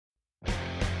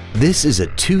This is a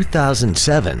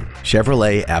 2007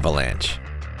 Chevrolet Avalanche.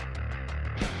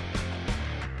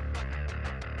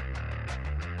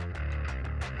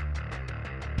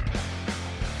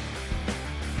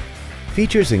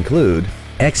 Features include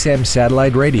XM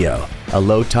satellite radio, a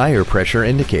low tire pressure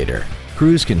indicator,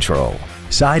 cruise control,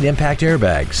 side impact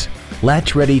airbags,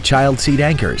 latch-ready child seat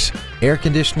anchors, air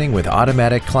conditioning with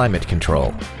automatic climate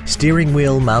control, steering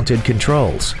wheel mounted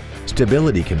controls,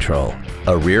 stability control,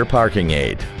 a rear parking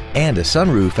aid, and a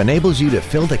sunroof enables you to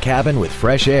fill the cabin with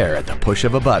fresh air at the push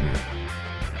of a button.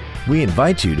 We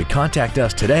invite you to contact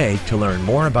us today to learn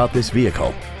more about this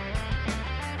vehicle.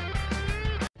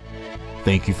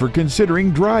 Thank you for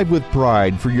considering Drive with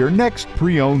Pride for your next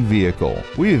pre-owned vehicle.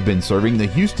 We have been serving the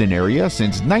Houston area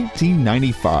since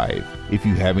 1995. If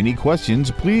you have any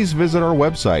questions, please visit our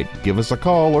website, give us a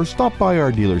call, or stop by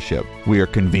our dealership. We are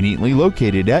conveniently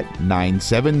located at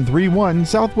 9731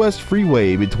 Southwest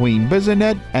Freeway between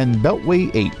Bissonnet and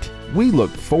Beltway 8. We look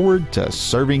forward to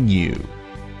serving you.